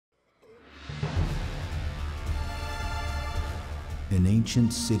An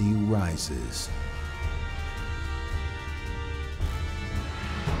ancient city rises.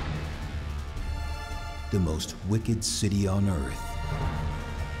 The most wicked city on earth.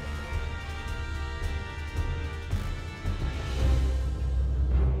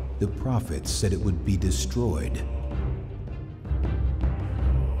 The prophets said it would be destroyed.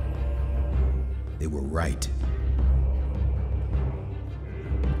 They were right.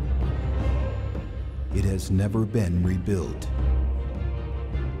 It has never been rebuilt.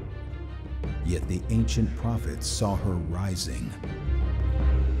 Yet the ancient prophets saw her rising.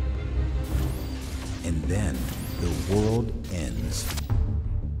 And then the world ends.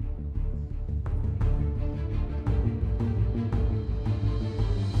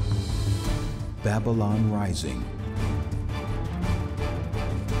 Babylon Rising.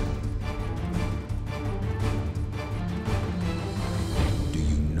 Do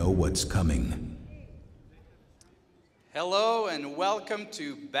you know what's coming? Hello and welcome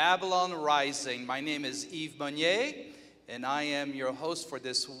to Babylon Rising. My name is Yves Monnier and I am your host for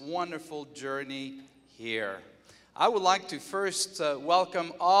this wonderful journey here. I would like to first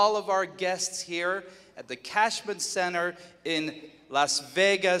welcome all of our guests here at the Cashman Center in Las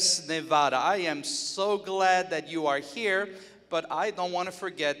Vegas, Nevada. I am so glad that you are here, but I don't want to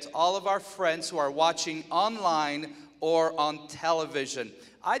forget all of our friends who are watching online or on television.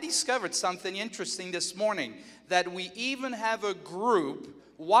 I discovered something interesting this morning, that we even have a group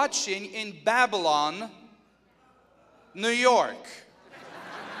watching in Babylon, New York.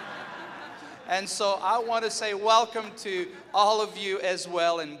 And so I want to say welcome to all of you as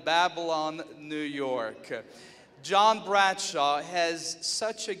well in Babylon, New York. John Bradshaw has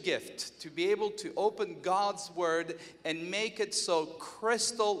such a gift to be able to open God's Word and make it so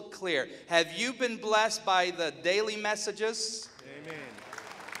crystal clear. Have you been blessed by the daily messages? Amen.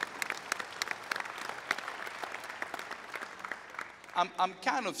 I'm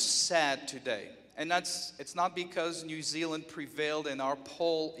kind of sad today, and it's not because New Zealand prevailed in our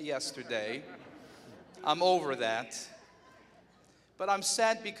poll yesterday. I'm over that. But I'm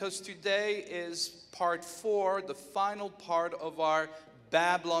sad because today is part 4, the final part of our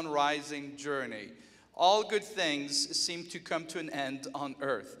Babylon Rising journey. All good things seem to come to an end on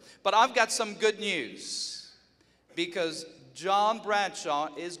earth. But I've got some good news, because John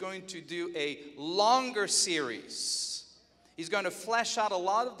Bradshaw is going to do a longer series. He's going to flesh out a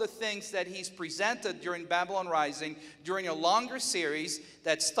lot of the things that he's presented during Babylon Rising during a longer series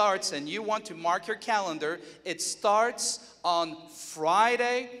that starts, and you want to mark your calendar, it starts on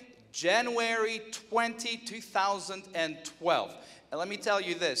Friday, January 20, 2012. And let me tell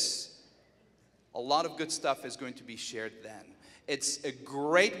you this, a lot of good stuff is going to be shared then. It's a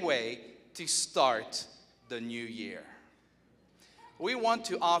great way to start the new year. We want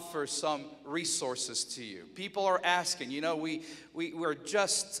to offer some resources to you. People are asking, you know, we're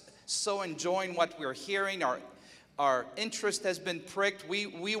just so enjoying what we're hearing. Our interest has been pricked.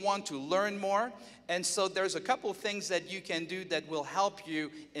 We want to learn more. And so there's a couple of things that you can do that will help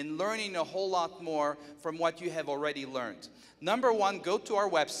you in learning a whole lot more from what you have already learned. Number one, go to our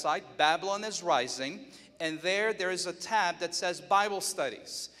website, Babylon is Rising, and there is a tab that says Bible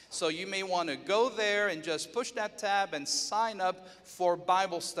Studies. So you may want to go there and just push that tab and sign up for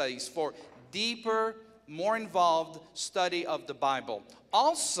Bible studies, for deeper, more involved study of the Bible.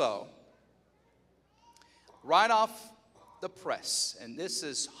 Also, right off the press, and this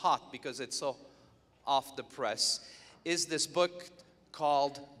is hot because it's so off the press, is this book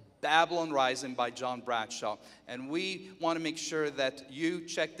called Babylon Rising by John Bradshaw. And we want to make sure that you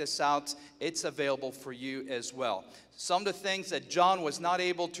check this out. It's available for you as well. Some of the things that John was not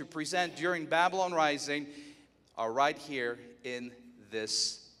able to present during Babylon Rising are right here in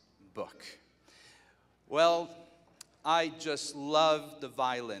this book. Well, I just love the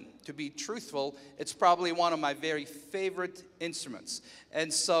violin. To be truthful, it's probably one of my very favorite instruments.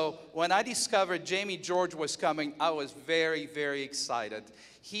 And so when I discovered Jamie George was coming, I was very, very excited.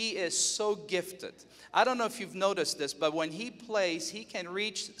 He is so gifted. I don't know if you've noticed this, but when he plays, he can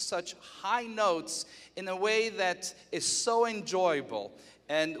reach such high notes in a way that is so enjoyable.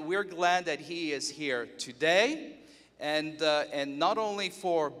 And we're glad that he is here today. And not only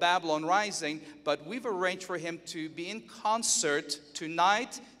for Babylon Rising, but we've arranged for him to be in concert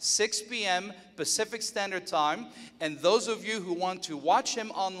tonight, 6 p.m. Pacific Standard Time. And those of you who want to watch him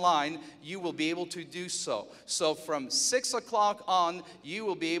online, you will be able to do so. So from 6 o'clock on, you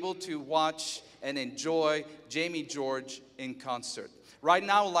will be able to watch and enjoy Jamie George in concert. Right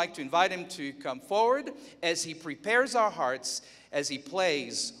now, I'd like to invite him to come forward as he prepares our hearts, as he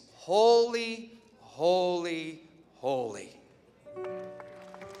plays Holy, Holy, Holy.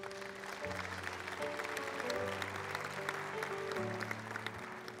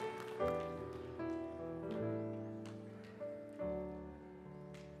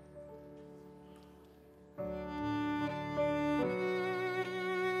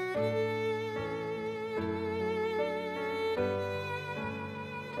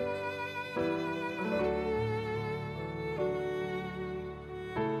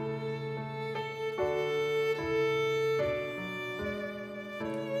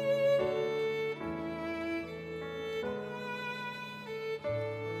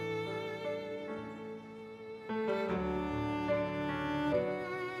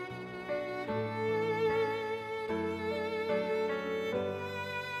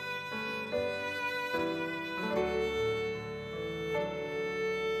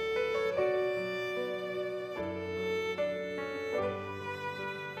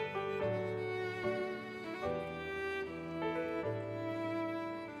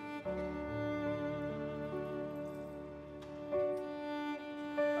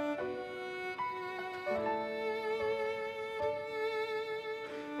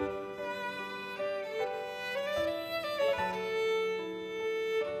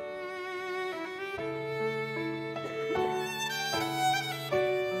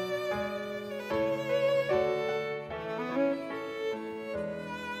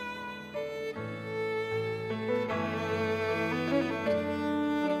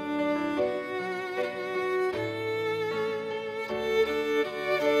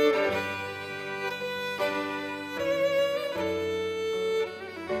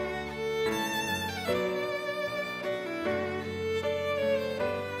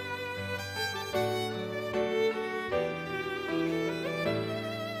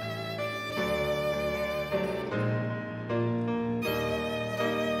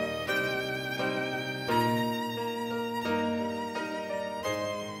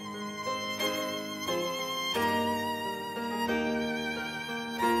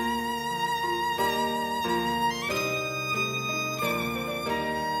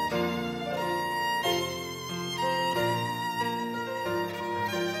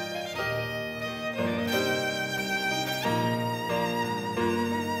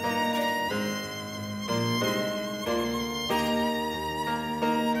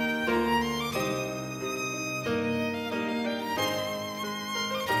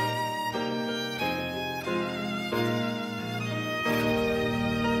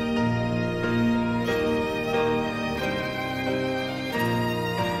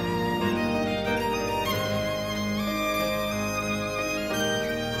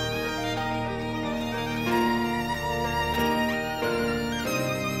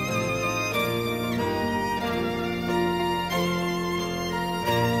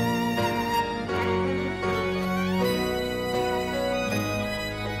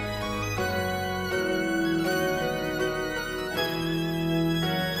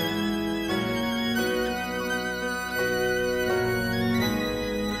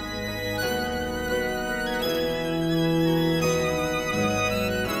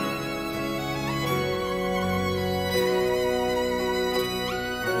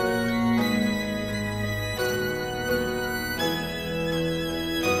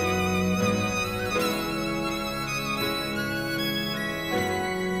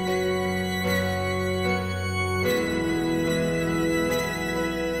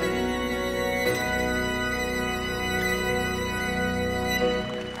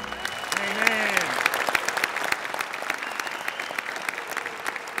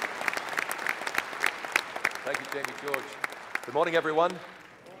 Good morning, everyone.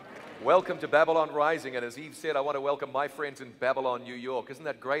 Welcome to Babylon Rising. And as Eve said, I want to welcome my friends in Babylon, New York. Isn't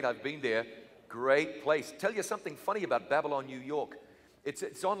that great? I've been there. Great place. Tell you something funny about Babylon, New York.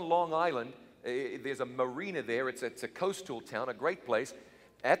 It's on Long Island. There's a marina there. It's a coastal town, a great place.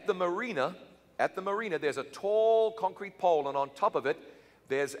 At the marina, there's a tall concrete pole, and on top of it,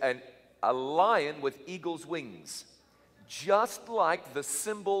 there's a lion with eagle's wings, just like the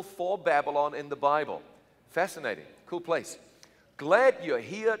symbol for Babylon in the Bible. Fascinating. Cool place. Glad you're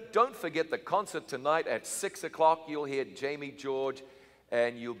here. Don't forget the concert tonight at 6 o'clock. You'll hear Jamie George,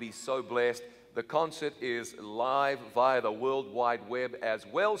 and you'll be so blessed. The concert is live via the World Wide Web as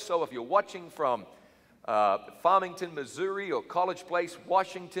well. So if you're watching from Farmington, Missouri, or College Place,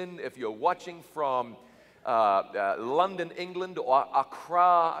 Washington, if you're watching from London, England, or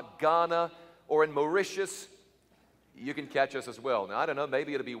Accra, Ghana, or in Mauritius, you can catch us as well. Now, I don't know,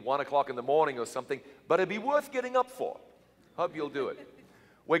 maybe it'll be 1 o'clock in the morning or something, but it'd be worth getting up for. Hope you'll do it.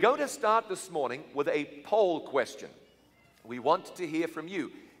 We're going to start this morning with a poll question. We want to hear from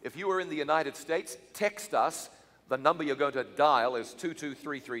you. If you are in the United States, text us. The number you're going to dial is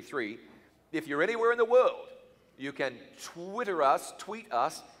 22333. If you're anywhere in the world, you can tweet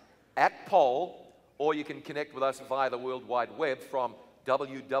us at poll, or you can connect with us via the World Wide Web from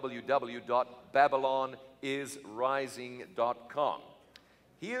www.babylonisrising.com.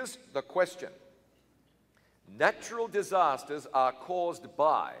 Here's the question. Natural disasters are caused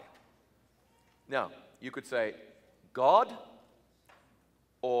by, now, you could say God,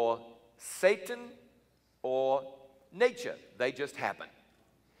 or Satan, or nature. They just happen.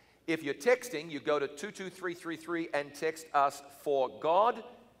 If you're texting, you go to 22333 and text us for God,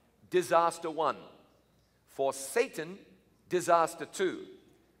 disaster 1. For Satan, disaster 2.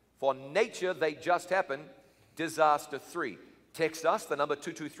 For nature, they just happen, disaster 3. Text us, the number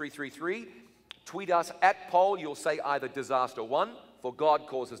 22333. Tweet us at poll. You'll say either disaster 1, for God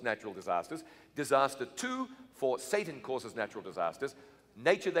causes natural disasters. Disaster 2, for Satan causes natural disasters.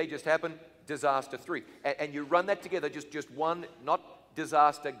 Nature, they just happen, disaster 3. And you run that together, just one, not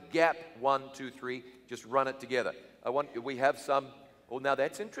disaster, gap 1, 2, 3. Just run it together. We have some, oh, now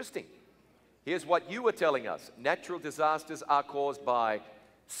that's interesting. Here's what you were telling us. Natural disasters are caused by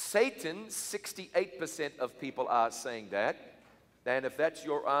Satan. 68% of people are saying that. And if that's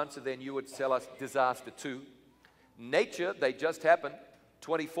your answer, then you would tell us disaster 2. Nature, they just happen,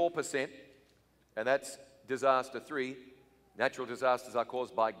 24%. And that's disaster 3. Natural disasters are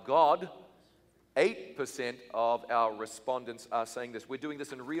caused by God. 8% of our respondents are saying this. We're doing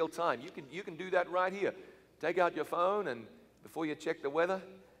this in real time. You can do that right here. Take out your phone, and before you check the weather,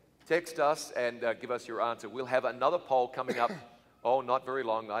 text us and give us your answer. We'll have another poll coming up, oh, not very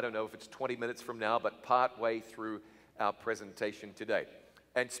long. I don't know if it's 20 minutes from now, but part way through our presentation today.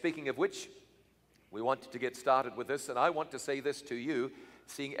 And speaking of which, we want to get started with this, and I want to say this to you,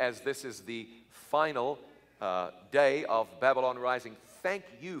 seeing as this is the final day of Babylon Rising. Thank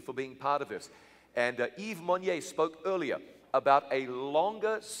you for being part of this. And Yves Monnier spoke earlier about a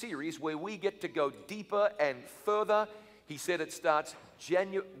longer series where we get to go deeper and further. He said it starts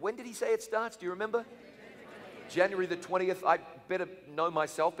January. When did he say it starts? Do you remember? January the 20th. I better know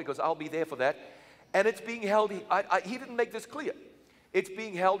myself because I'll be there for that. And it's being held, he didn't make this clear. It's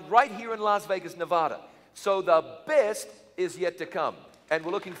being held right here in Las Vegas, Nevada. So the best is yet to come. And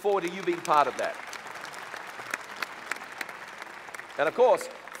we're looking forward to you being part of that. And of course,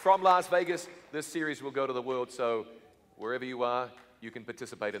 from Las Vegas, this series will go to the world. So wherever you are, you can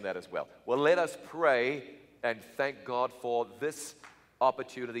participate in that as well. Well, let us pray and thank God for this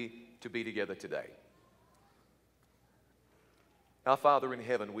opportunity to be together today. Our Father in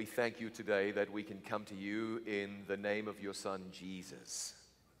heaven, we thank you today that we can come to you in the name of your Son, Jesus.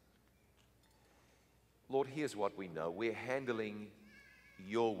 Lord, here's what we know. We're handling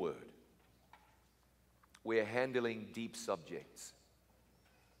your word. We're handling deep subjects.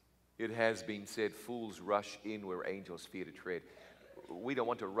 It has been said, fools rush in where angels fear to tread. We don't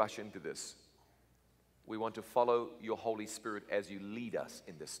want to rush into this. We want to follow your Holy Spirit as you lead us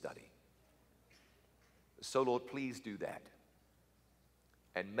in this study. So, Lord, please do that.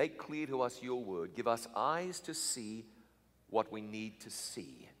 And make clear to us your word. Give us eyes to see what we need to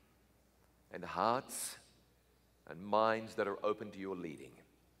see, and hearts and minds that are open to your leading.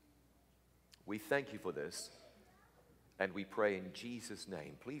 We thank you for this, and we pray in Jesus'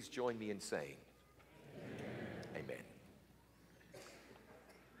 name. Please join me in saying, Amen. Amen.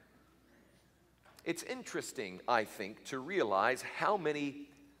 It's interesting, I think, to realize how many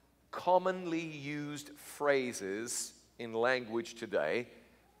commonly used phrases in language today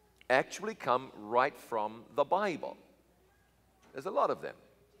actually come right from the Bible. There's a lot of them.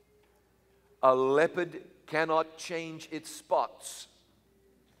 A leopard cannot change its spots.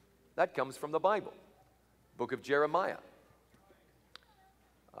 That comes from the Bible. Book of Jeremiah.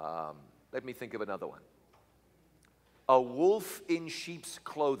 Let me think of another one. A wolf in sheep's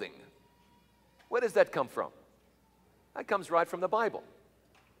clothing. Where does that come from? That comes right from the Bible.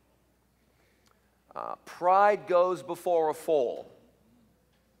 Pride goes before a fall.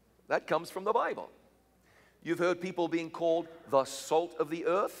 That comes from the Bible. You've heard people being called the salt of the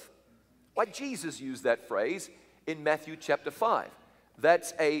earth. Why, Jesus used that phrase in Matthew chapter 5.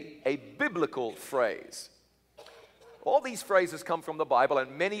 That's a biblical phrase. All these phrases come from the Bible,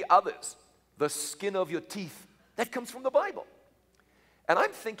 and many others. The skin of your teeth, that comes from the Bible. And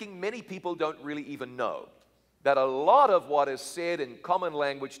I'm thinking many people don't really even know that a lot of what is said in common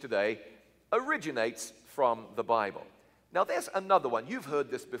language today originates from the Bible. Now, there's another one. You've heard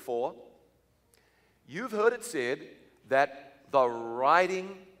this before. You've heard it said that the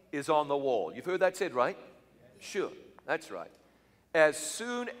writing is on the wall. You've heard that said, right? Sure, that's right. As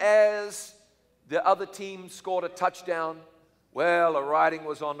soon as the other team scored a touchdown, well, the writing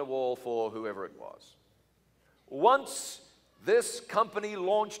was on the wall for whoever it was. Once this company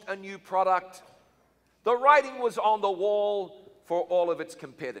launched a new product, the writing was on the wall for all of its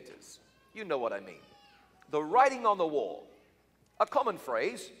competitors. You know what I mean. The writing on the wall, a common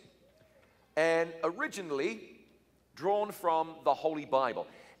phrase, and originally drawn from the Holy Bible.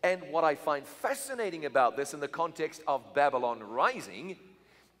 And what I find fascinating about this in the context of Babylon rising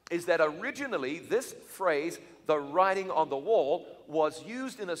is that originally this phrase, the writing on the wall, was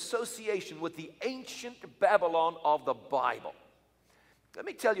used in association with the ancient Babylon of the Bible. Let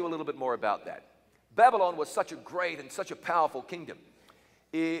me tell you a little bit more about that. Babylon was such a great and such a powerful kingdom.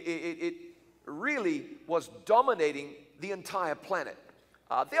 It really was dominating the entire planet.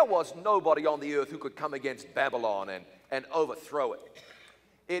 There was nobody on the earth who could come against Babylon and overthrow it.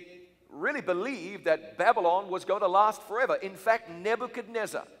 It really believed that Babylon was going to last forever. In fact,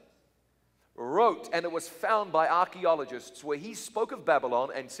 Nebuchadnezzar wrote, and it was found by archaeologists, where he spoke of Babylon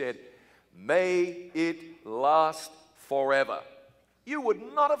and said, "May it last forever." You would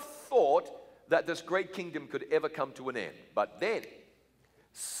not have thought that this great kingdom could ever come to an end. But then,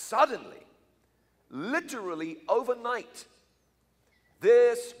 suddenly, literally overnight,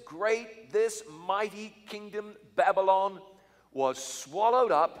 this great, this mighty kingdom, Babylon, was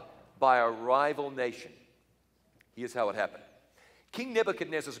swallowed up by a rival nation. Here's how it happened. King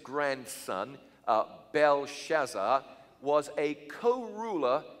Nebuchadnezzar's grandson, Belshazzar, was a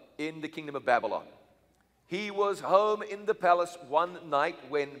co-ruler in the kingdom of Babylon. He was home in the palace one night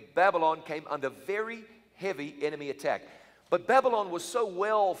when Babylon came under very heavy enemy attack. But Babylon was so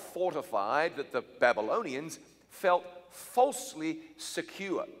well fortified that the Babylonians felt falsely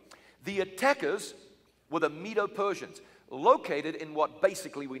secure. The attackers were the Medo-Persians, located in what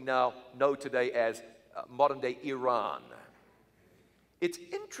basically we now know today as modern-day Iran. It's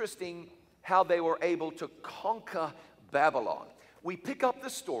interesting how they were able to conquer Babylon. We pick up the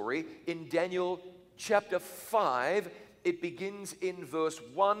story in Daniel chapter 5. It begins in verse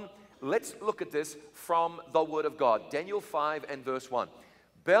 1. Let's look at this from the Word of God. Daniel 5 and verse 1.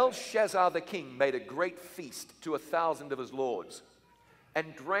 Belshazzar the king made a great feast to 1,000 of his lords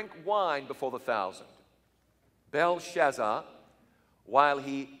and drank wine before the 1,000. Belshazzar, while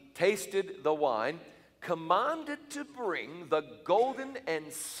he tasted the wine, commanded to bring the golden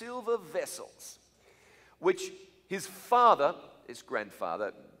and silver vessels, which his father, his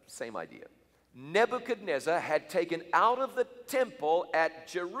grandfather, same idea, Nebuchadnezzar had taken out of the temple at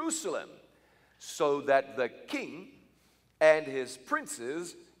Jerusalem, so that the king and his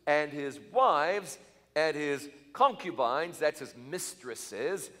princes and his wives and his concubines, that's his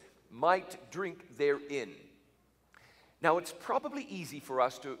mistresses, might drink therein. Now, it's probably easy for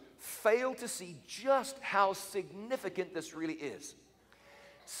us to fail to see just how significant this really is.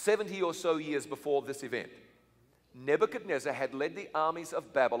 70 or so years before this event, Nebuchadnezzar had led the armies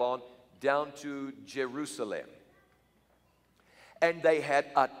of Babylon down to Jerusalem. And they had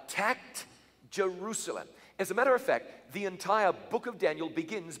attacked Jerusalem. As a matter of fact, the entire book of Daniel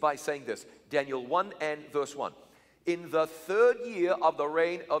begins by saying this. Daniel 1 and verse 1. In the 3rd year of the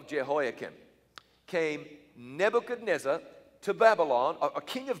reign of Jehoiakim came Nebuchadnezzar to Babylon, a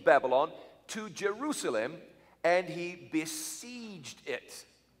king of Babylon, to Jerusalem, and he besieged it.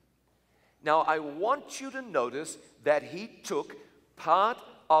 Now, I want you to notice that he took part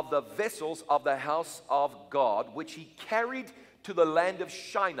of the vessels of the house of God, which he carried to the land of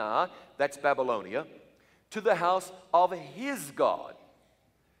Shinar, that's Babylonia, to the house of his God.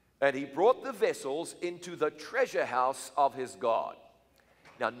 And he brought the vessels into the treasure house of his God.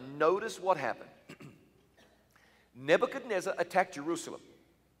 Now, notice what happened. Nebuchadnezzar attacked Jerusalem,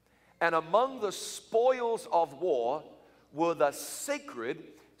 and among the spoils of war were the sacred,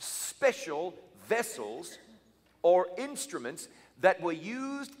 special vessels or instruments that were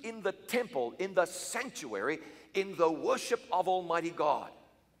used in the temple, in the sanctuary, in the worship of Almighty God.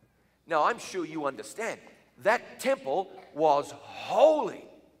 Now, I'm sure you understand, that temple was holy.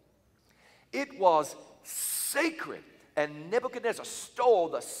 It was sacred, and Nebuchadnezzar stole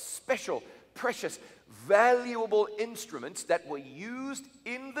the special, precious, valuable instruments that were used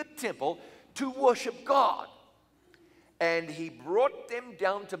in the temple to worship God. And he brought them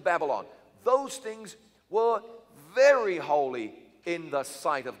down to Babylon. Those things were very holy in the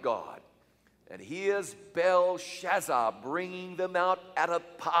sight of God. And here's Belshazzar bringing them out at a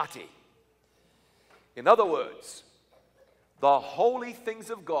party. In other words, the holy things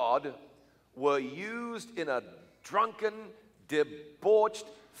of God were used in a drunken, debauched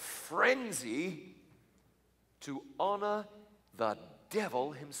frenzy to honor the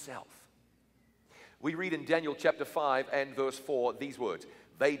devil himself. We read in Daniel chapter 5 and verse 4 these words.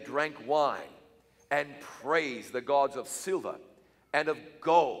 They drank wine and praised the gods of silver and of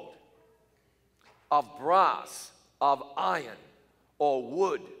gold, of brass, of iron, or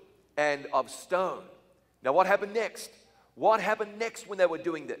wood, and of stone. Now, what happened next? What happened next when they were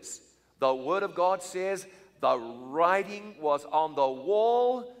doing this? The Word of God says the writing was on the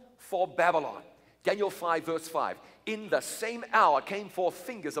wall for Babylon. Daniel 5, verse 5. In the same hour came forth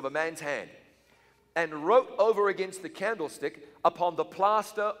fingers of a man's hand, and wrote over against the candlestick upon the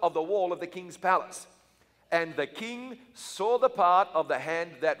plaster of the wall of the king's palace. And the king saw the part of the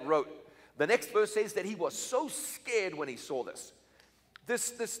hand that wrote. The next verse says that he was so scared when he saw this.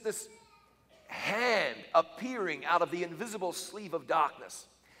 This hand appearing out of the invisible sleeve of darkness.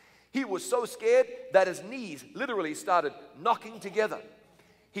 He was so scared that his knees literally started knocking together.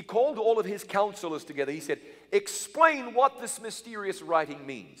 He called all of his counselors together. He said, explain what this mysterious writing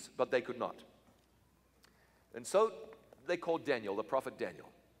means. But they could not. And so they called Daniel, the prophet Daniel,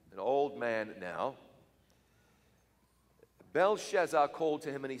 an old man now. Belshazzar called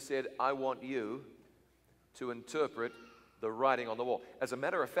to him and he said, I want you to interpret the writing on the wall. As a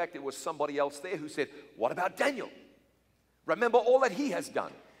matter of fact, it was somebody else there who said, what about Daniel? Remember all that he has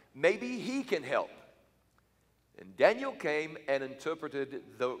done. Maybe he can help. And Daniel came and interpreted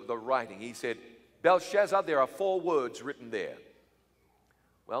the writing. He said, Belshazzar, there are 4 words written there.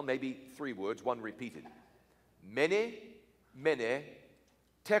 Well, maybe 3 words, one repeated. Mene, mene,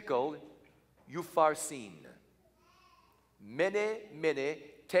 tekel, upharsin. Mene, mene,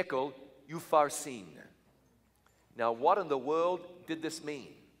 tekel, upharsin. Now, what in the world did this mean?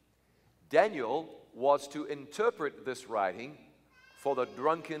 Daniel was to interpret this writing for the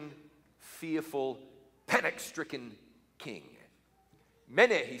drunken, fearful, panic-stricken king.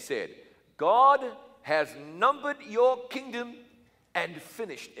 Mene, he said, God has numbered your kingdom and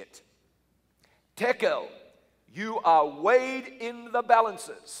finished it. Tekel, you are weighed in the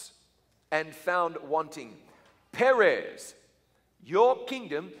balances and found wanting. Perez, your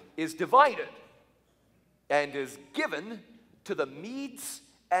kingdom is divided and is given to the Medes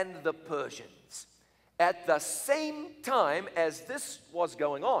and the Persians. At the same time as this was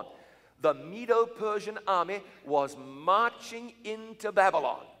going on, the Medo-Persian army was marching into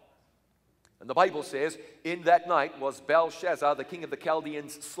Babylon. And the Bible says, in that night was Belshazzar, the king of the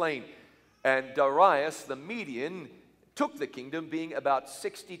Chaldeans, slain. And Darius, the Median, took the kingdom, being about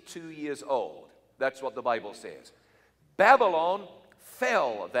 62 years old. That's what the Bible says. Babylon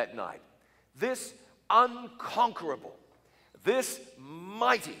fell that night. This unconquerable, this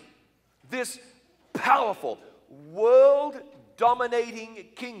mighty, this powerful, world-dominating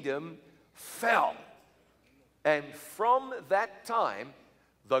kingdom fell. And from that time,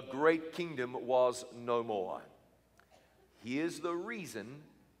 the great kingdom was no more. Here's the reason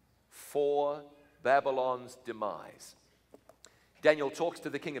for Babylon's demise. Daniel talks to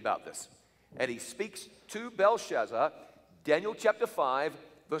the king about this, and he speaks to Belshazzar, Daniel chapter 5,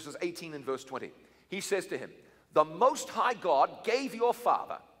 verses 18 and verse 20. He says to him, the Most High God gave your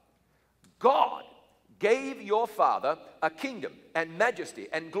father, God gave your father a kingdom and majesty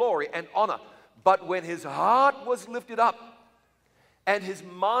and glory and honor. But when his heart was lifted up and his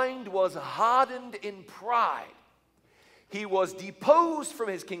mind was hardened in pride, he was deposed from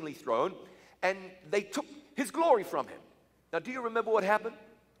his kingly throne, and they took his glory from him. Now, do you remember what happened?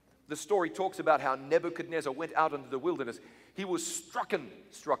 The story talks about how Nebuchadnezzar went out into the wilderness. He was strucken.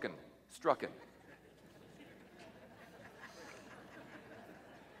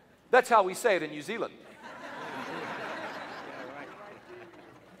 That's how we say it in New Zealand.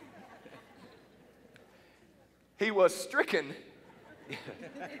 He was stricken.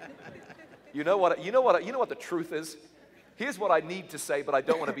 You know what the truth is? Here's what I need to say, but I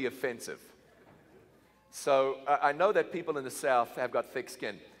don't want to be offensive. So I know that people in the South have got thick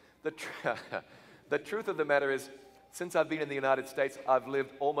skin. The truth of the matter is, since I've been in the United States, I've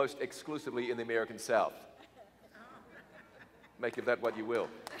lived almost exclusively in the American South. Make of that what you will.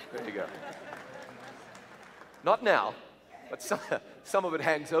 There you go. Not now, but some of it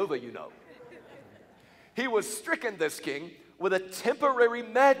hangs over, you know. He was stricken, this king, with a temporary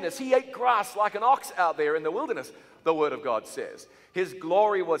madness. He ate grass like an ox out there in the wilderness, the word of God says. His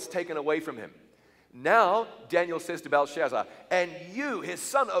glory was taken away from him. Now, Daniel says to Belshazzar, and you, his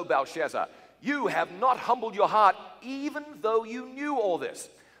son, O Belshazzar, you have not humbled your heart, even though you knew all this.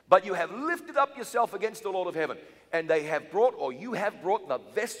 But you have lifted up yourself against the Lord of heaven, and they have brought, or you have brought the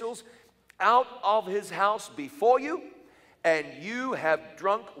vessels out of his house before you, and you have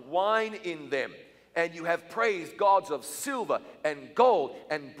drunk wine in them. And you have praised gods of silver and gold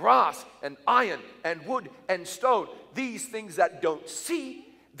and brass and iron and wood and stone. These things that don't see,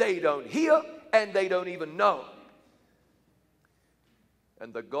 they don't hear, and they don't even know.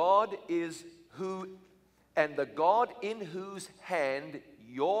 And the God in whose hand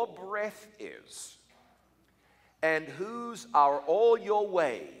your breath is, and whose are all your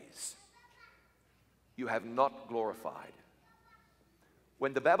ways, you have not glorified.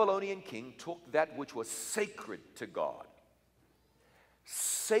 When the Babylonian king took that which was sacred to God,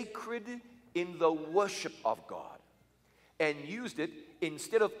 sacred in the worship of God and used it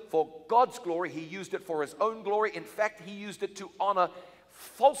instead of for God's glory, he used it for his own glory. In fact, he used it to honor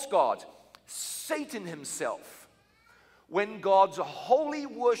false gods, Satan himself. When God's holy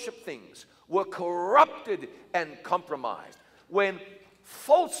worship things were corrupted and compromised, when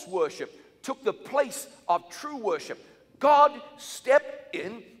false worship took the place of true worship, God stepped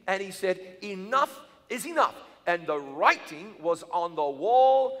in and he said, enough is enough. And the writing was on the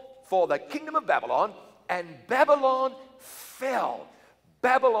wall for the kingdom of Babylon, and Babylon fell.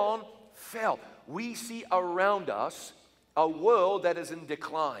 Babylon fell. We see around us a world that is in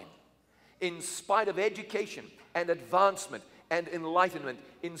decline. In spite of education and advancement and enlightenment,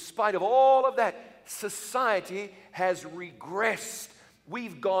 in spite of all of that, society has regressed.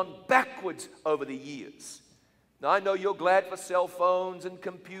 We've gone backwards over the years. Now, I know you're glad for cell phones and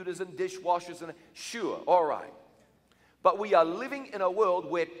computers and dishwashers, and sure, all right. But we are living in a world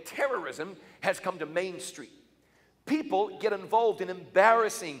where terrorism has come to Main Street. People get involved in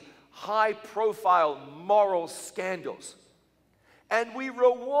embarrassing, high-profile moral scandals. And we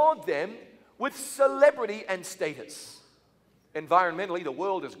reward them with celebrity and status. Environmentally, the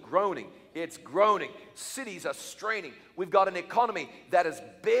world is groaning. It's groaning. Cities are straining. We've got an economy that is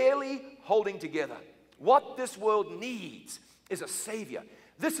barely holding together. What this world needs is a Savior.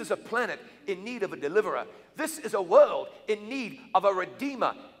 This is a planet in need of a deliverer. This is a world in need of a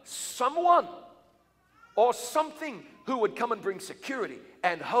Redeemer. Someone or something who would come and bring security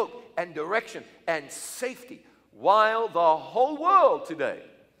and hope and direction and safety, while the whole world today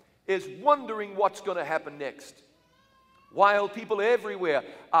is wondering what's going to happen next. While people everywhere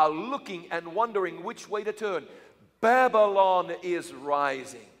are looking and wondering which way to turn, Babylon is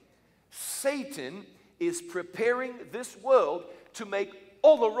rising. Satan is preparing this world to make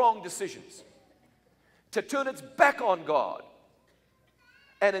all the wrong decisions, to turn its back on God.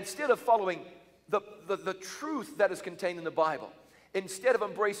 And instead of following the truth that is contained in the Bible, instead of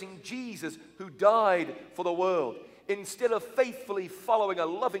embracing Jesus who died for the world, instead of faithfully following a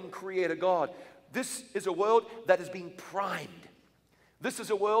loving Creator God, this is a world that is being primed. This is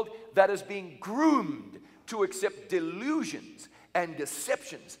a world that is being groomed to accept delusions and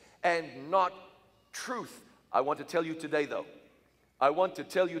deceptions and not truth. I want to tell you today, though,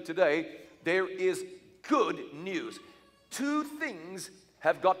 there is good news. Two things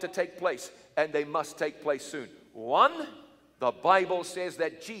have got to take place, and they must take place soon. One, the Bible says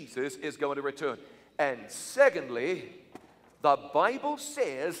that Jesus is going to return. And secondly, the Bible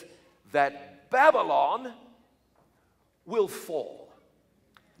says that Babylon will fall.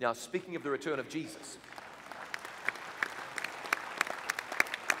 Now, speaking of the return of Jesus,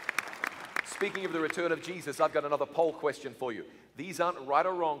 I've got another poll question for you. These aren't right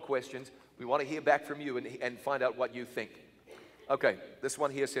or wrong questions. We want to hear back from you and find out what you think. Okay, this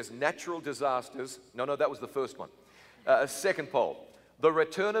one here says natural disasters. No, that was the first one. Second poll, the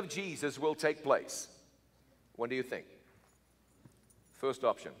return of Jesus will take place. When do you think? First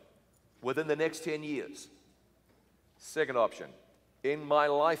option, within the next 10 years. Second option, in my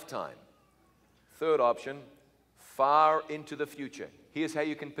lifetime. Third option, far into the future. Here's how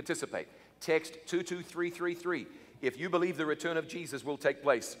you can participate. Text 22333 if you believe the return of Jesus will take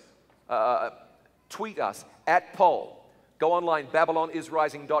place. Tweet us at poll. Go online,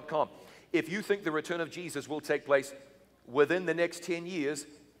 babylonisrising.com. If you think the return of Jesus will take place within the next 10 years,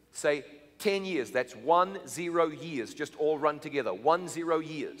 say 10 years. That's 10 years, just all run together, 10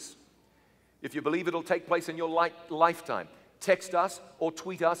 years. If you believe it'll take place in your lifetime, text us or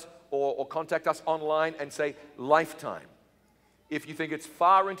tweet us or contact us online and say lifetime. If you think it's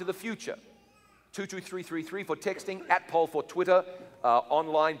far into the future, 22333 for texting, at poll for Twitter,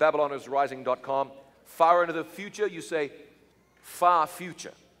 online, babylonisrising.com. Far into the future, you say far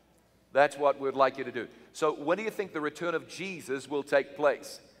future. That's what we'd like you to do. So when do you think the return of Jesus will take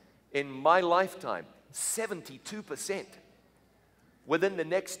place? In my lifetime, 72%. Within the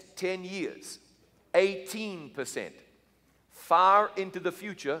next 10 years, 18%. Far into the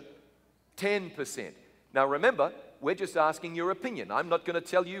future, 10%. Now remember, we're just asking your opinion. I'm not going to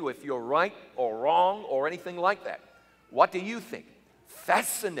tell you if you're right or wrong or anything like that. What do you think?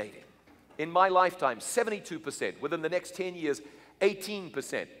 Fascinating. In my lifetime, 72%. Within the next 10 years,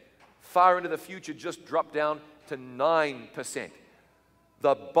 18%. Far into the future, just dropped down to 9%.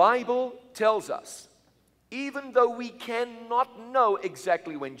 The Bible tells us, even though we cannot know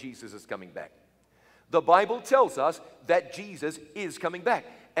exactly when Jesus is coming back, the Bible tells us that Jesus is coming back.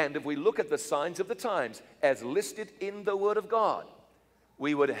 And if we look at the signs of the times as listed in the Word of God,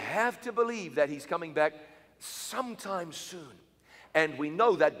 we would have to believe that He's coming back sometime soon. And we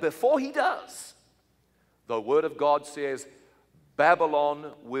know that before He does, the Word of God says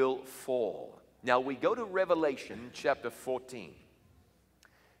Babylon will fall. Now we go to Revelation chapter 14.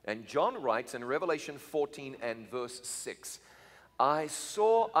 And John writes in Revelation 14 and verse 6, I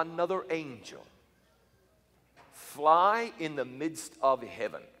saw another angel fly in the midst of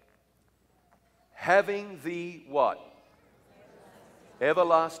heaven, having the what?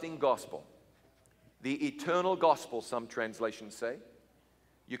 Everlasting gospel. The eternal gospel, some translations say.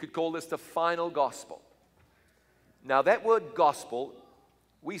 You could call this the final gospel. Now that word gospel,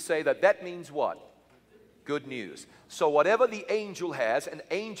 we say that means what? Good news. So whatever the angel has, and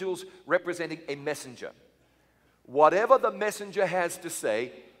angels representing a messenger, whatever the messenger has to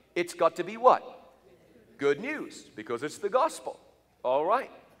say, it's got to be what? Good news, because it's the gospel. All right.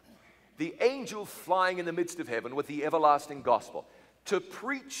 The angel flying in the midst of heaven with the everlasting gospel, to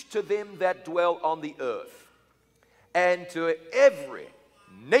preach to them that dwell on the earth, and to every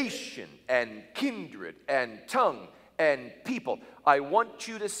nation and kindred and tongue and people. I want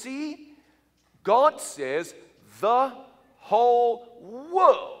you to see, God says the whole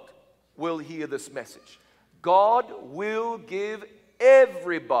world will hear this message. God will give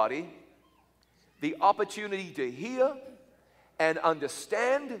everybody the opportunity to hear and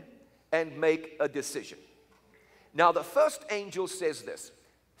understand and make a decision. Now the first angel says this,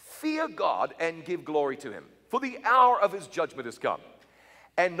 fear God and give glory to him, for the hour of his judgment has come.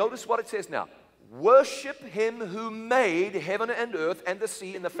 And notice what it says now, worship him who made heaven and earth and the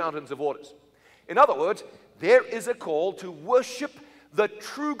sea and the fountains of waters. In other words, there is a call to worship the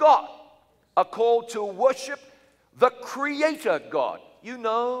true God, a call to worship the Creator God. You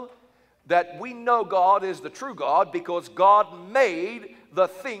know that we know God is the true God because God made the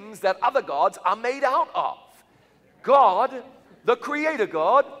things that other gods are made out of. God, the Creator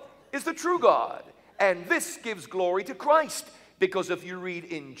God, is the true God. And this gives glory to Christ. Because if you read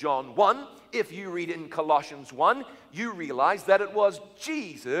in John 1, if you read in Colossians 1, you realize that it was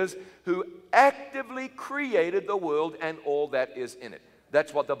Jesus who actively created the world and all that is in it.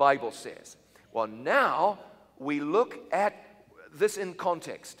 That's what the Bible says. Well, now we look at this in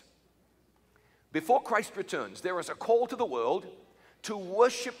context. Before Christ returns, there is a call to the world to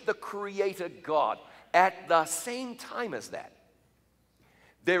worship the Creator God. At the same time as that,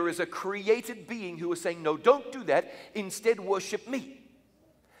 there is a created being who is saying, no, don't do that. Instead, worship me.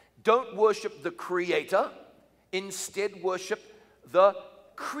 Don't worship the Creator. Instead, worship the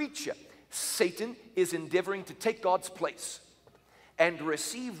creature. Satan is endeavoring to take God's place and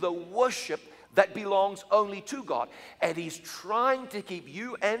receive the worship that belongs only to God. And he's trying to keep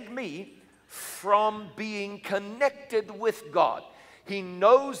you and me from being connected with God. He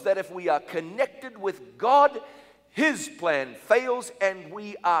knows that if we are connected with God, his plan fails and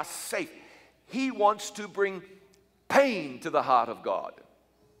we are safe. He wants to bring pain to the heart of God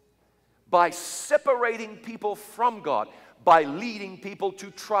by separating people from God, by leading people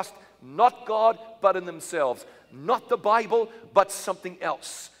to trust not God but in themselves, not the Bible but something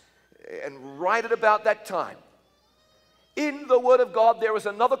else. And right at about that time, in the Word of God there is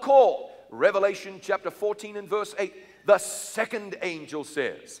another call. Revelation chapter 14 and verse 8, the second angel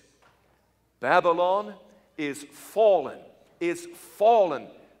says, Babylon is fallen,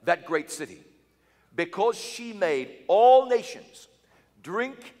 that great city, because she made all nations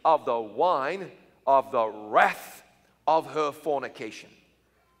drink of the wine of the wrath of her fornication.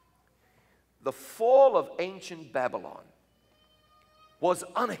 The fall of ancient Babylon was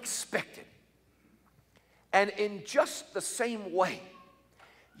unexpected. And in just the same way,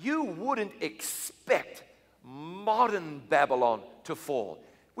 you wouldn't expect modern Babylon to fall.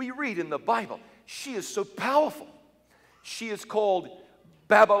 We read in the Bible, she is so powerful. She is called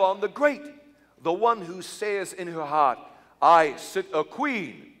Babylon the Great, the one who says in her heart, I sit a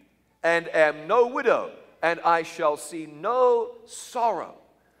queen and am no widow, and I shall see no sorrow.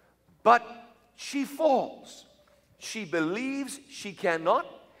 But she falls. She believes she cannot.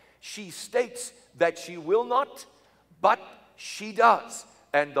 She states that she will not, but she does.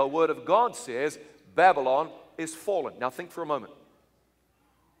 And the Word of God says Babylon is fallen. Now think for a moment.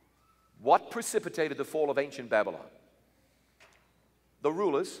 What precipitated the fall of ancient Babylon? The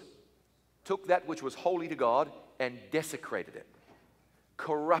rulers took that which was holy to God and desecrated it,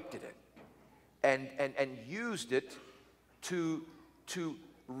 corrupted it, and used it to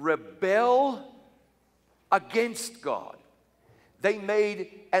rebel against God. They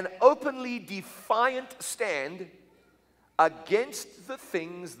made an openly defiant stand against the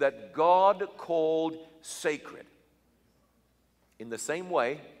things that God called sacred. In the same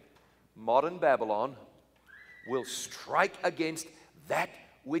way, modern Babylon will strike against that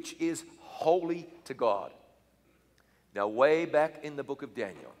which is holy to God. Now, way back in the book of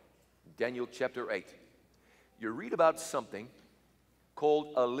Daniel, Daniel chapter 8, you read about something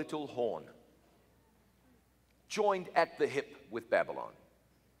called a little horn, joined at the hip with Babylon.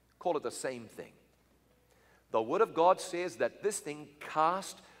 Call it the same thing. The Word of God says that this thing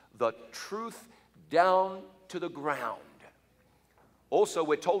cast the truth down to the ground. Also,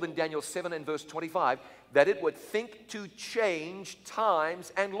 we're told in Daniel 7 and verse 25 that it would think to change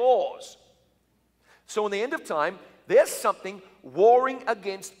times and laws. So in the end of time, there's something warring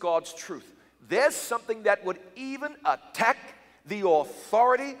against God's truth. There's something that would even attack the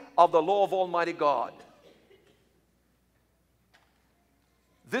authority of the law of Almighty God.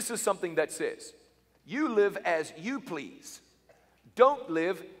 This is something that says, you live as you please. Don't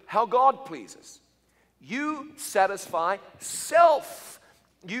live how God pleases. You satisfy self.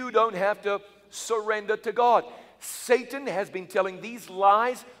 You don't have to surrender to God. Satan has been telling these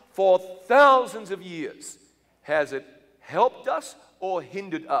lies for thousands of years. Has it helped us or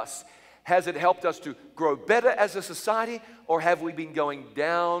hindered us? Has it helped us to grow better as a society, or have we been going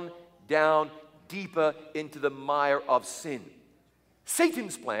down, deeper into the mire of sin?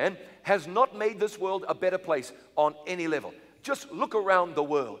 Satan's plan has not made this world a better place on any level. Just look around the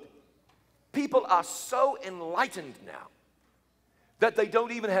world. People are so enlightened now that they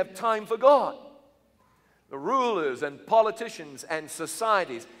don't even have time for God. The rulers and politicians and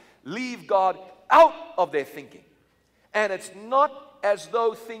societies leave God out of their thinking. And it's not as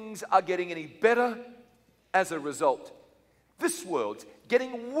though things are getting any better as a result. This world's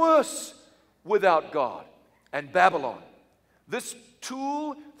getting worse without God. And Babylon, this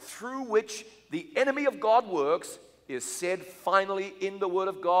tool through which the enemy of God works, is said finally in the Word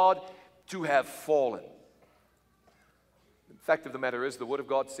of God to have fallen. The fact of the matter is, the Word of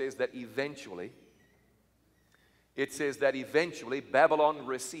God says that eventually, Babylon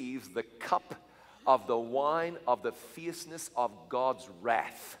receives the cup of the wine of the fierceness of God's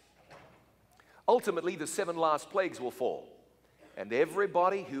wrath. Ultimately, the 7 last plagues will fall, and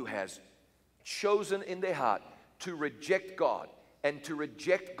everybody who has chosen in their heart to reject God and to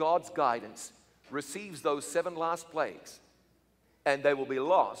reject God's guidance receives those 7 last plagues, and they will be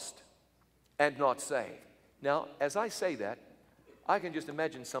lost and not saved. Now, as I say that, I can just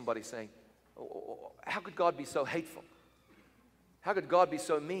imagine somebody saying, oh, how could God be so hateful? How could God be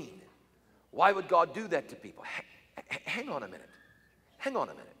so mean? Why would God do that to people? Hang on a minute. Hang on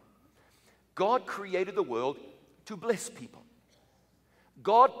a minute. God created the world to bless people.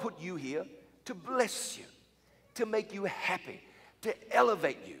 God put you here to bless you, to make you happy, to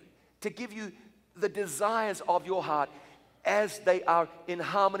elevate you, to give you the desires of your heart as they are in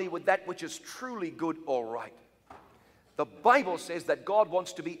harmony with that which is truly good or right. The Bible says that God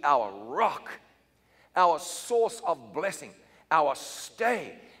wants to be our rock, our source of blessing, our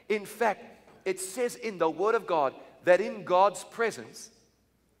stay. In fact, it says in the Word of God that in God's presence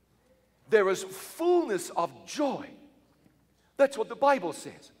there is fullness of joy. That's what the Bible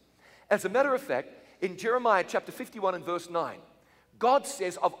says. As a matter of fact, in Jeremiah chapter 51 and verse 9, God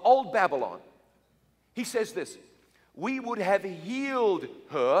says of old Babylon, He says this, we would have healed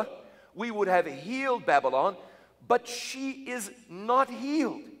her, we would have healed Babylon, but she is not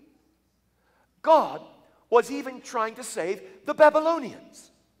healed. God was even trying to save the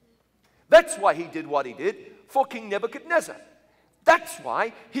Babylonians. That's why He did what He did for King Nebuchadnezzar. That's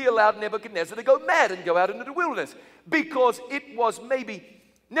why He allowed Nebuchadnezzar to go mad and go out into the wilderness, because it was maybe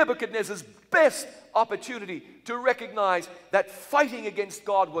Nebuchadnezzar's best opportunity to recognize that fighting against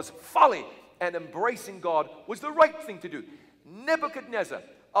God was folly and embracing God was the right thing to do. Nebuchadnezzar,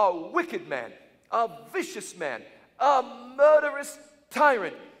 a wicked man, a vicious man, a murderous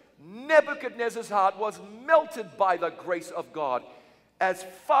tyrant. Nebuchadnezzar's heart was melted by the grace of God. As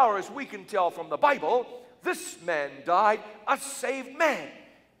far as we can tell from the Bible, this man died a saved man.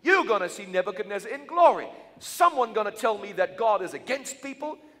 You're going to see Nebuchadnezzar in glory. Someone going to tell me that God is against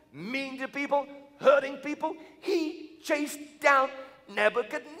people, mean to people, hurting people? He chased down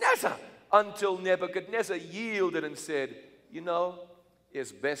Nebuchadnezzar until Nebuchadnezzar yielded and said, you know,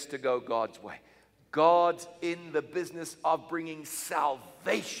 it's best to go God's way. God's in the business of bringing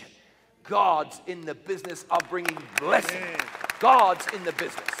salvation. God's in the business of bringing blessing. God's in the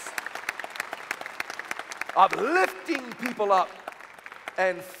business of lifting people up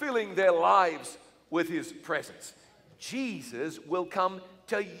and filling their lives with His presence. Jesus will come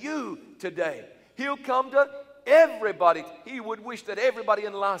to you today. He'll come to everybody. He would wish that everybody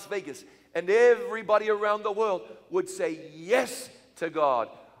in Las Vegas and everybody around the world would say yes to God,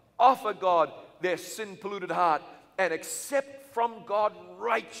 offer God their sin-polluted heart, and accept from God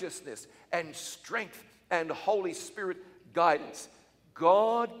righteousness and strength and Holy Spirit guidance.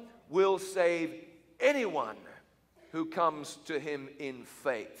 God will save anyone who comes to Him in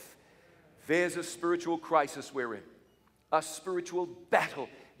faith. There's a spiritual crisis we're in. a spiritual battle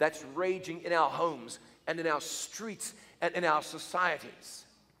that's raging in our homes and in our streets and in our societies.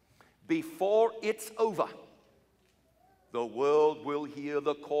 Before it's over, the world will hear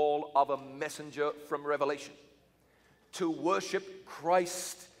the call of a messenger from Revelation to worship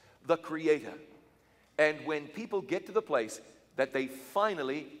Christ the Creator. And when people get to the place that they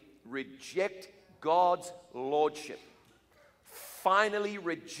finally reject God's lordship, finally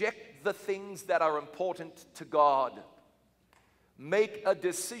reject the things that are important to God, make a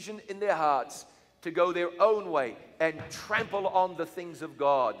decision in their hearts to go their own way and trample on the things of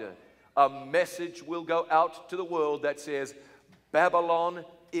God, a message will go out to the world that says, Babylon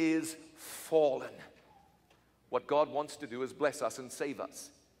is fallen. What God wants to do is bless us and save us.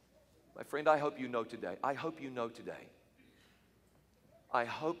 My friend, I hope you know today. I hope you know today. I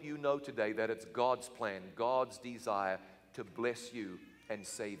hope you know today that it's God's plan, God's desire to bless you and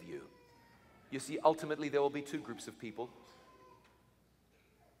save you. You see, ultimately there will be two groups of people.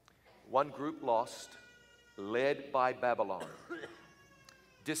 One group lost, led by Babylon,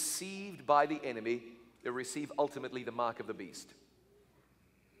 deceived by the enemy, they receive ultimately the mark of the beast.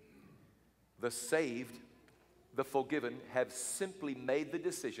 The saved, the forgiven, have simply made the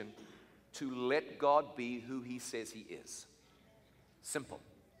decision to let God be who He says He is. Simple.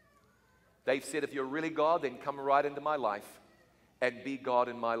 They've said, if you're really God, then come right into my life and be God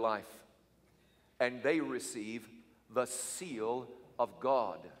in my life. And they receive the seal of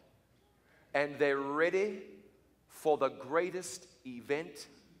God. And they're ready for the greatest event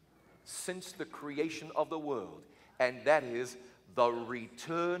since the creation of the world, and that is the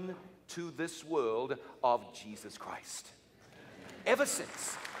return to this world of Jesus Christ. Ever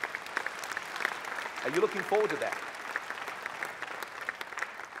since. Are you looking forward to that?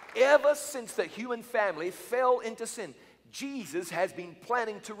 Ever since the human family fell into sin, Jesus has been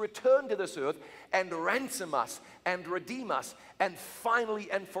planning to return to this earth and ransom us and redeem us and finally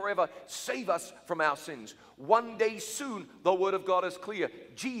and forever save us from our sins. One day soon, the Word of God is clear.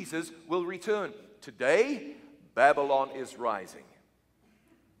 Jesus will return. Today, Babylon is rising.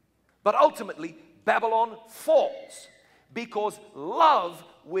 But ultimately, Babylon falls because love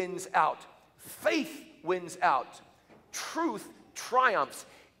wins out. Faith wins out. Truth triumphs.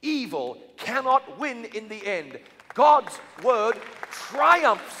 Evil cannot win in the end. God's Word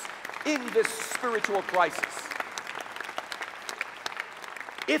triumphs in this spiritual crisis.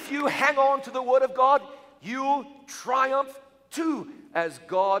 If you hang on to the Word of God, you'll triumph too as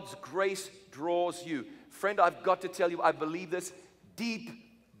God's grace draws you. Friend, I've got to tell you, I believe this deep,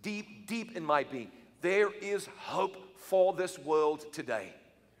 deep, deep in my being. There is hope for this world today.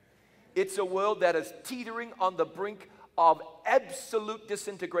 It's a world that is teetering on the brink of absolute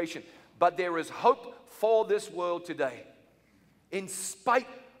disintegration. But there is hope for this world today. In spite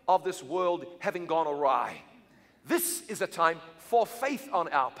of this world having gone awry, this is a time for faith on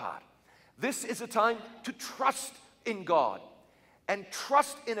our part. This is a time to trust in God and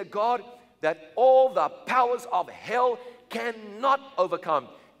trust in a God that all the powers of hell cannot overcome.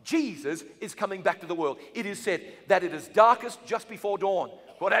 Jesus is coming back to the world. It is said that it is darkest just before dawn.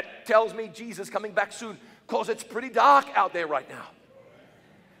 Well, that tells me Jesus is coming back soon, because it's pretty dark out there right now.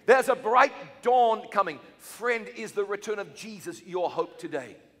 There's a bright dawn coming. Friend, is the return of Jesus your hope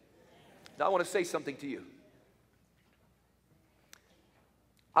today? Now I want to say something to you.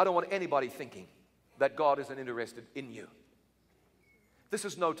 I don't want anybody thinking that God isn't interested in you. This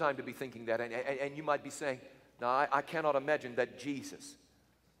is no time to be thinking that. And you might be saying, no, I cannot imagine that Jesus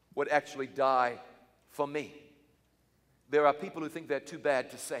would actually die for me. There are people who think they're too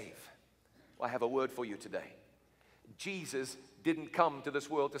bad to save. Well, I have a word for you today. Jesus didn't come to this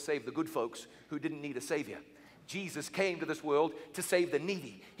world to save the good folks who didn't need a Savior. Jesus came to this world to save the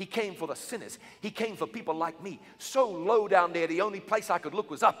needy. He came for the sinners. He came for people like me. So low down there, the only place I could look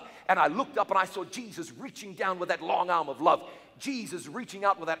was up. And I looked up and I saw Jesus reaching down with that long arm of love. Jesus reaching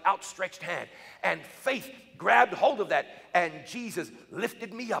out with that outstretched hand. And faith grabbed hold of that. And Jesus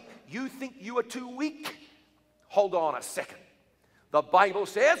lifted me up. You think you are too weak? Hold on a second. The Bible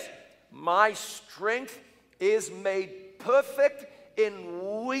says, my strength is made perfect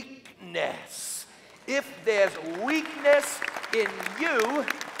in weakness. If there's weakness in you,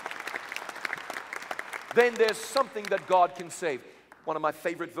 then there's something that God can save. One of my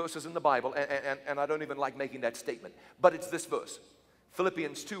favorite verses in the Bible, and I don't even like making that statement, but it's this verse,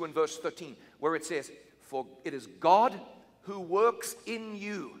 Philippians 2 and verse 13, where it says, for it is God who works in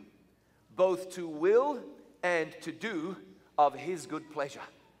you, both to will and to do of His good pleasure.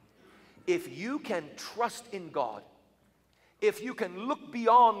 If you can trust in God, if you can look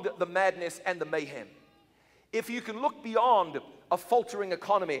beyond the madness and the mayhem, if you can look beyond a faltering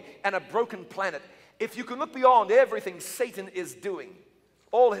economy and a broken planet, if you can look beyond everything Satan is doing,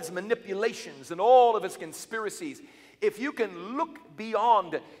 all his manipulations and all of his conspiracies, if you can look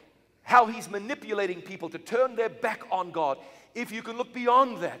beyond how he's manipulating people to turn their back on God, if you can look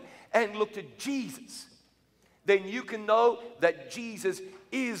beyond that and look to Jesus, then you can know that Jesus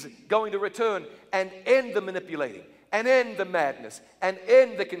is going to return and end the manipulating, and end the madness, and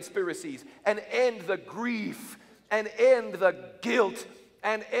end the conspiracies, and end the grief, and end the guilt,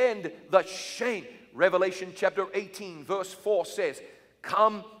 and end the shame. Revelation chapter 18 verse 4 says,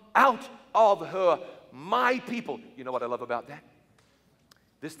 "Come out of her, my people." You know what I love about that?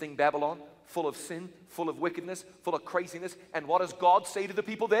 This thing Babylon, full of sin, full of wickedness, full of craziness. And what does God say to the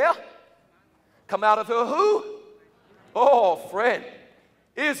people there? Come out of her who? Oh, friend,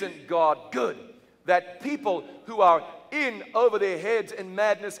 isn't God good? That people who are in over their heads in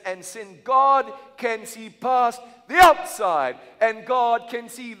madness and sin, God can see past the outside, and God can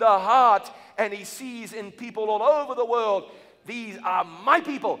see the heart, and He sees in people all over the world, these are my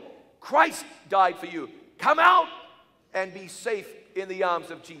people. Christ died for you. Come out and be safe in the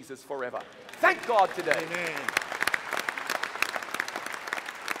arms of Jesus forever. Thank God today. Amen.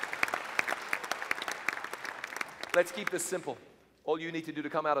 Let's keep this simple. All you need to do to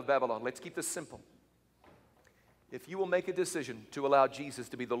come out of Babylon, let's keep this simple. If you will make a decision to allow Jesus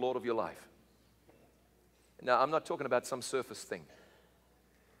to be the Lord of your life. Now, I'm not talking about some surface thing.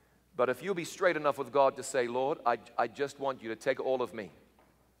 But if you'll be straight enough with God to say, Lord, I just want you to take all of me.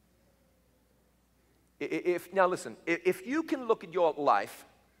 Now listen, if you can look at your life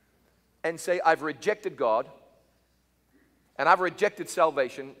and say, I've rejected God, and I've rejected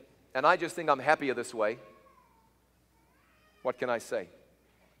salvation, and I just think I'm happier this way, what can I say?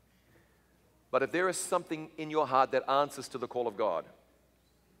 But if there is something in your heart that answers to the call of God,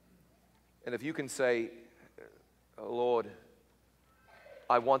 and if you can say, oh, Lord,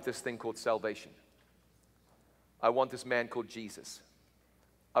 I want this thing called salvation. I want this man called Jesus.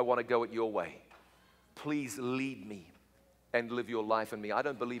 I want to go it your way. Please lead me and live your life in me. I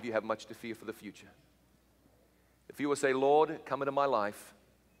don't believe you have much to fear for the future. If you will say, Lord, come into my life,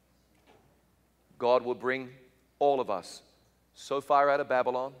 God will bring all of us so far out of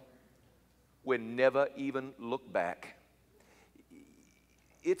Babylon, we'll never even look back.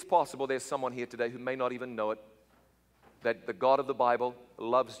 It's possible there's someone here today who may not even know it, that the God of the Bible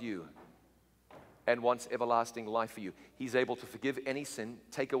loves you and wants everlasting life for you. He's able to forgive any sin,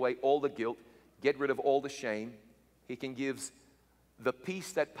 take away all the guilt, get rid of all the shame. He can give the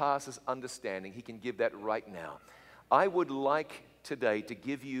peace that passes understanding. He can give that right now. I would like today to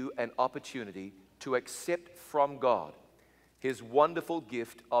give you an opportunity to accept from God His wonderful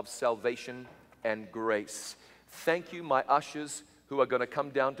gift of salvation and grace. Thank you, my ushers, who are going to come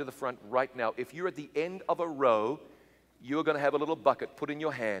down to the front right now. If you're at the end of a row, you're going to have a little bucket put in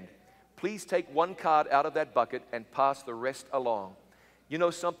your hand. Please take one card out of that bucket and pass the rest along. You know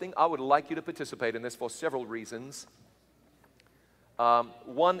something? I would like you to participate in this for several reasons.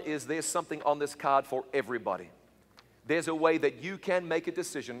 One is there's something on this card for everybody. There's a way that you can make a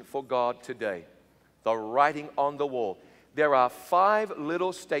decision for God today. The writing on the wall. There are 5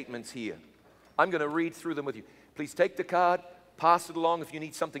 little statements here. I'm going to read through them with you. Please take the card, pass it along if you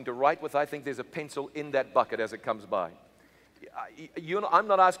need something to write with. I think there's a pencil in that bucket as it comes by. I'm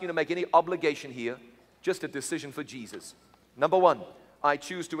not asking you to make any obligation here, just a decision for Jesus. Number 1, I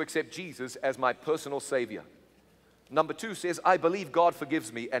choose to accept Jesus as my personal Savior. Number 2 says, I believe God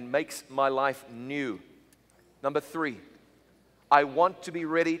forgives me and makes my life new. Number 3, I want to be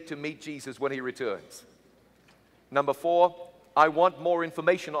ready to meet Jesus when He returns. Number 4, I want more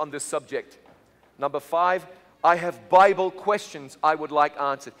information on this subject. Number 5, I have Bible questions I would like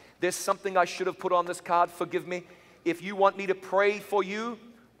answered. There's something I should have put on this card, forgive me. If you want me to pray for you,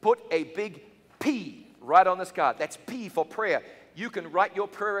 put a big P right on this card. That's P for prayer. You can write your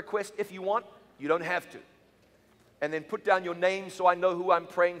prayer request if you want. You don't have to. And then put down your name so I know who I'm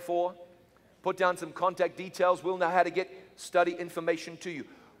praying for. Put down some contact details. We'll know how to get study information to you.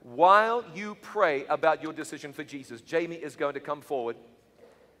 While you pray about your decision for Jesus, Jamie is going to come forward.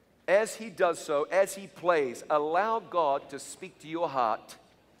 As he does so, as he plays, allow God to speak to your heart.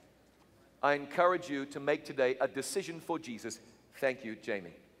 I encourage you to make today a decision for Jesus. Thank you,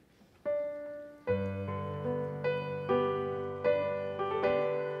 Jamie.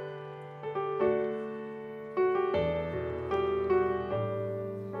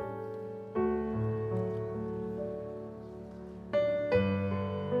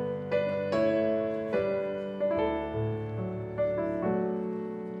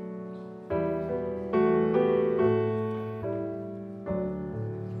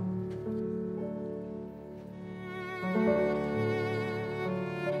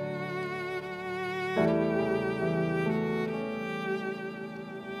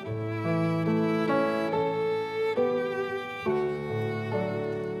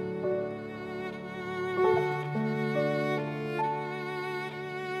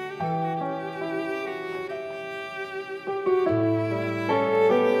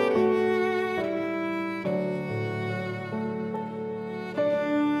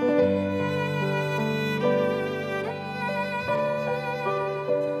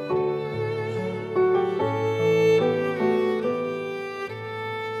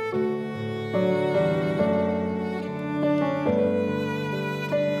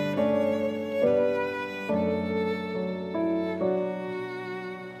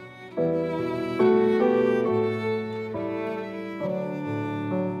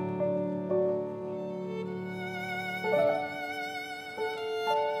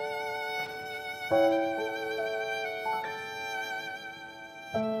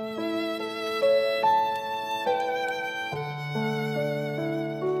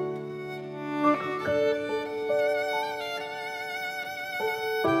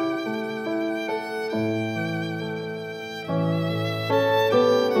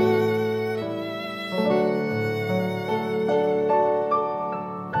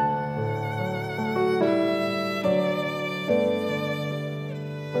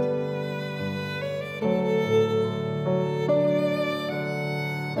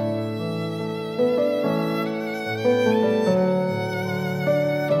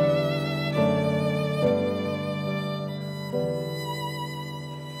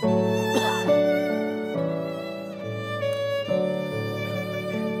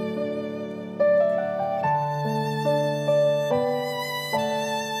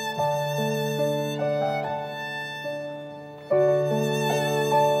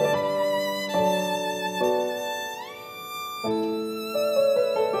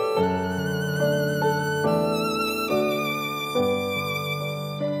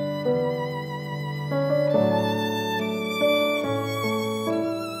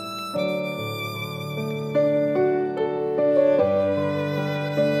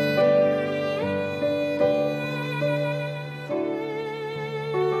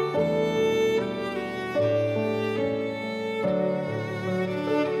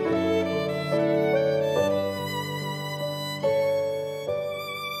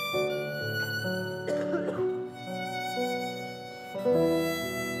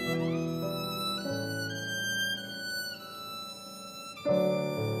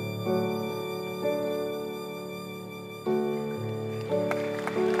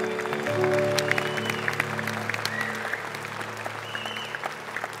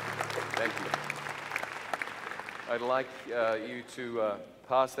 I'd like you to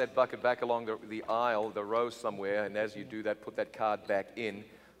pass that bucket back along the aisle, the row somewhere, and as you do that, put that card back in.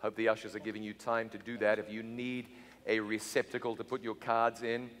 Hope the ushers are giving you time to do that. If you need a receptacle to put your cards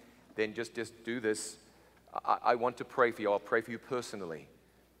in, then just do this. I want to pray for you. I'll pray for you personally.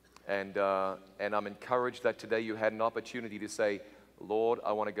 And I'm encouraged that today you had an opportunity to say, Lord,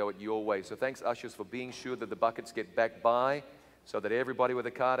 I want to go it your way. So thanks, ushers, for being sure that the buckets get back by so that everybody with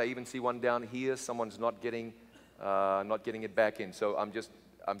a card, I even see one down here, someone's not getting it back in. So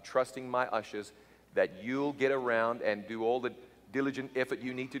I'm trusting my ushers that you'll get around and do all the diligent effort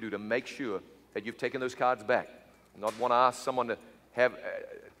you need to do to make sure that you've taken those cards back. Not want to ask someone to have,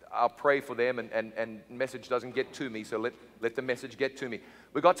 I'll pray for them and message doesn't get to me, so let the message get to me.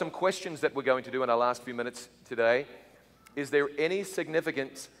 We've got some questions that we're going to do in our last few minutes today. Is there any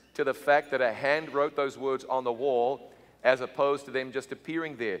significance to the fact that a hand wrote those words on the wall as opposed to them just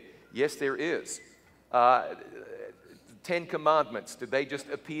appearing there? Yes, there is. 10 Commandments, did they just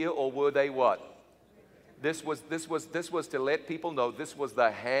appear or were they what? This was to let people know this was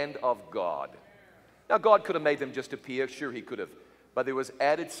the hand of God. Now, God could have made them just appear. Sure, He could have. But there was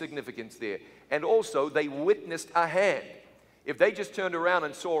added significance there. And also, they witnessed a hand. If they just turned around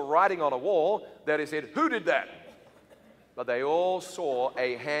and saw writing on a wall, they'd have said, who did that? But they all saw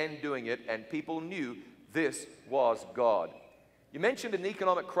a hand doing it, and people knew this was God. You mentioned an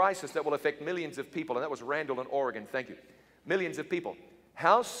economic crisis that will affect millions of people, and that was Randall in Oregon. Thank you. Millions of people.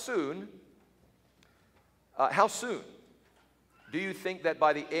 How soon do you think that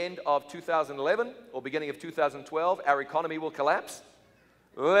by the end of 2011 or beginning of 2012, our economy will collapse?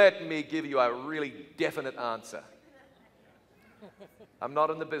 Let me give you a really definite answer. I'm not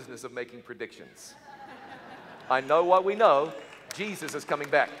in the business of making predictions. I know what we know. Jesus is coming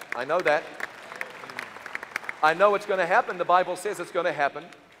back. I know that. I know it's going to happen. The Bible says it's going to happen.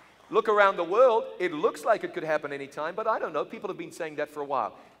 Look around the world. It looks like it could happen anytime, but I don't know. People have been saying that for a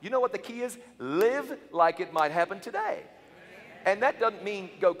while. You know what the key is? Live like it might happen today. And that doesn't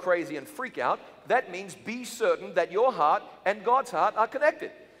mean go crazy and freak out. That means be certain that your heart and God's heart are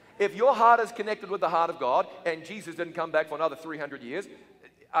connected. If your heart is connected with the heart of God and Jesus didn't come back for another 300 years,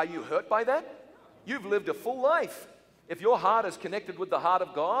 are you hurt by that? You've lived a full life. If your heart is connected with the heart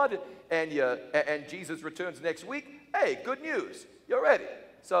of God and Jesus returns next week, hey, good news. You're ready.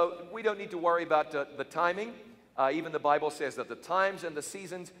 So we don't need to worry about the timing. Even the Bible says that the times and the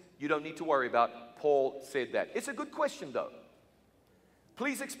seasons you don't need to worry about. Paul said that. It's a good question, though.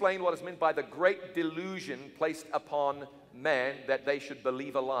 Please explain what is meant by the great delusion placed upon man that they should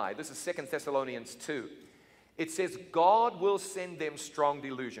believe a lie. This is 2 Thessalonians 2. It says God will send them strong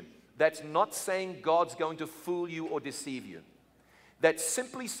delusion. That's not saying God's going to fool you or deceive you. That's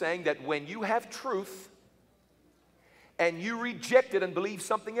simply saying that when you have truth and you reject it and believe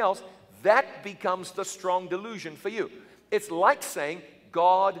something else, that becomes the strong delusion for you. It's like saying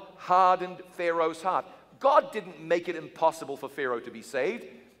God hardened Pharaoh's heart. God didn't make it impossible for Pharaoh to be saved.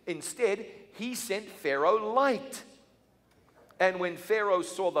 Instead, he sent Pharaoh light. And when Pharaoh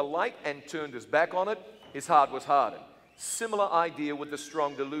saw the light and turned his back on it, his heart was hardened. Similar idea with the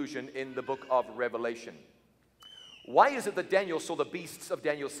strong delusion in the book of Revelation. Why is it that Daniel saw the beasts of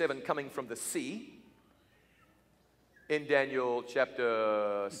Daniel 7 coming from the sea? In Daniel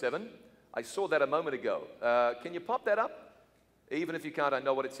chapter 7. I saw that a moment ago. Can you pop that up? Even if you can't, I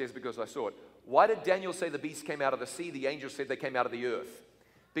know what it says because I saw it. Why did Daniel say the beasts came out of the sea? The angel said they came out of the earth.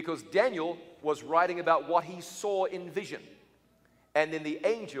 Because Daniel was writing about what he saw in vision. And then the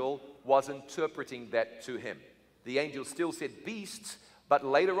angel was interpreting that to him. The angel still said beasts, but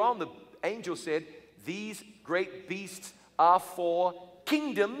later on the angel said, these great beasts are for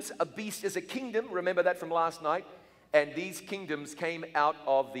kingdoms. A beast is a kingdom. Remember that from last night? And these kingdoms came out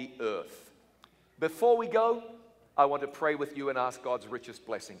of the earth. Before we go, I want to pray with you and ask God's richest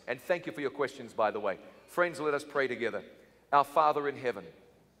blessing. And thank you for your questions, by the way. Friends, let us pray together. Our Father in heaven,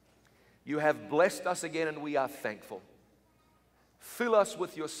 you have blessed us again and we are thankful. Fill us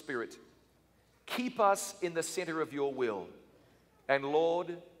with your Spirit. Keep us in the center of your will. And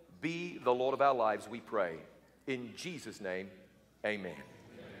Lord, be the Lord of our lives, we pray. In Jesus' name, amen.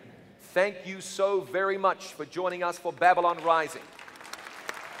 Thank you so very much for joining us for Babylon Rising.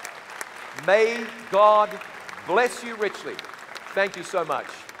 May God bless you richly. Thank you so much.